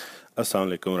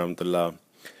Assalamu alaikum warahmatullah.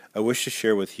 I wish to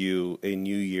share with you a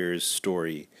New Year's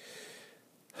story.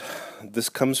 This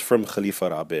comes from Khalifa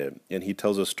Rabi, and he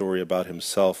tells a story about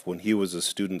himself when he was a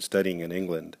student studying in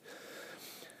England.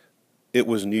 It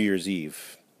was New Year's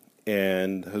Eve,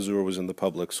 and Hazur was in the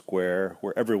public square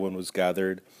where everyone was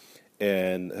gathered.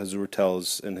 And Hazur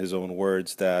tells in his own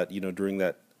words that, during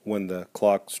that, when the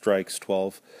clock strikes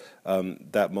 12,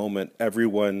 that moment,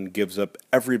 everyone gives up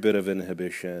every bit of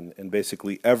inhibition, and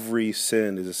basically every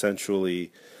sin is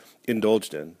essentially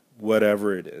indulged in,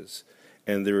 whatever it is.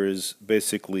 And there is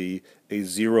basically a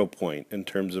 0 point in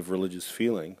terms of religious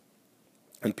feeling.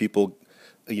 And people,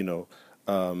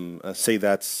 say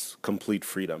that's complete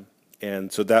freedom.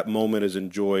 And so that moment is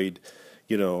enjoyed,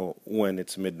 when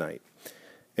it's midnight.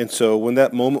 And so when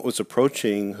that moment was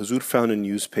approaching, Hazur found a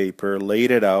newspaper,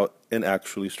 laid it out, and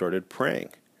actually started praying.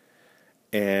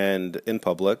 And in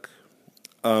public,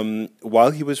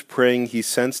 while he was praying, he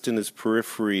sensed in his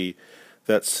periphery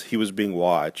that he was being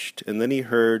watched. And then he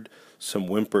heard some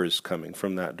whimpers coming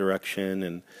from that direction.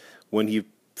 And when he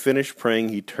finished praying,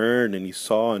 he turned and he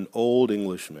saw an old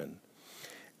Englishman.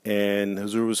 And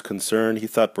Hazur was concerned. He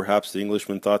thought perhaps the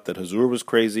Englishman thought that Hazur was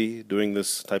crazy doing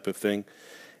this type of thing.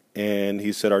 And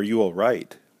he said, "Are you all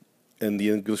right?" And the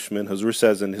Englishman, Hazur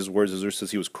says in his words, Hazur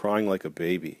says he was crying like a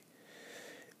baby.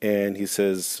 And he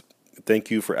says, "Thank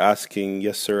you for asking.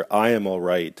 Yes, sir, I am all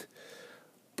right.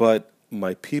 But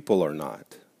my people are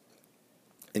not."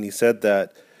 And he said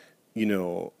that,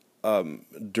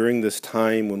 during this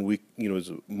time when we, it was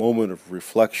a moment of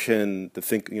reflection, to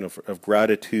think, of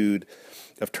gratitude,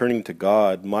 of turning to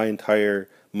God,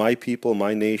 my people,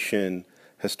 my nation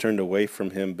has turned away from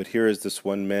him, but here is this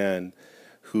one man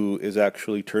who is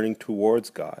actually turning towards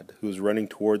God, who is running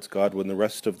towards God when the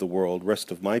rest of the world,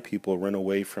 rest of my people, run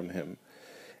away from him.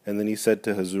 And then he said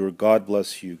to Hazur, "God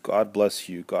bless you, God bless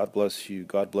you, God bless you,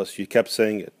 God bless you." He kept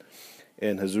saying it.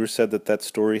 And Hazur said that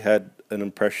story had an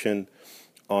impression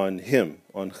on him,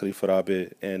 on Khalifa Rabi,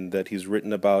 and that he's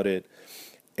written about it,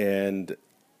 and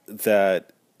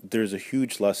that there's a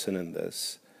huge lesson in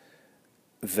this,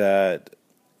 that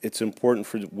it's important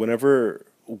for whenever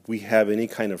we have any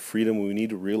kind of freedom, we need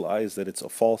to realize that it's a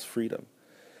false freedom.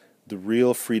 The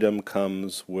real freedom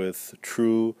comes with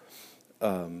true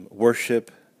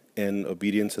worship and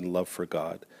obedience and love for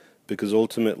God, because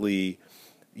ultimately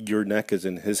your neck is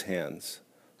in his hands.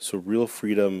 So real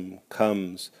freedom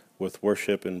comes with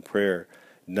worship and prayer,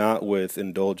 not with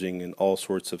indulging in all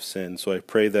sorts of sin. So I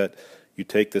pray that you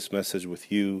take this message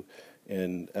with you,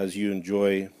 and as you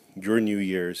enjoy your New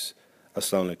Year's,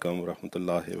 Assalamu alaikum wa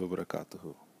rahmatullahi wa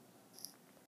barakatuhu.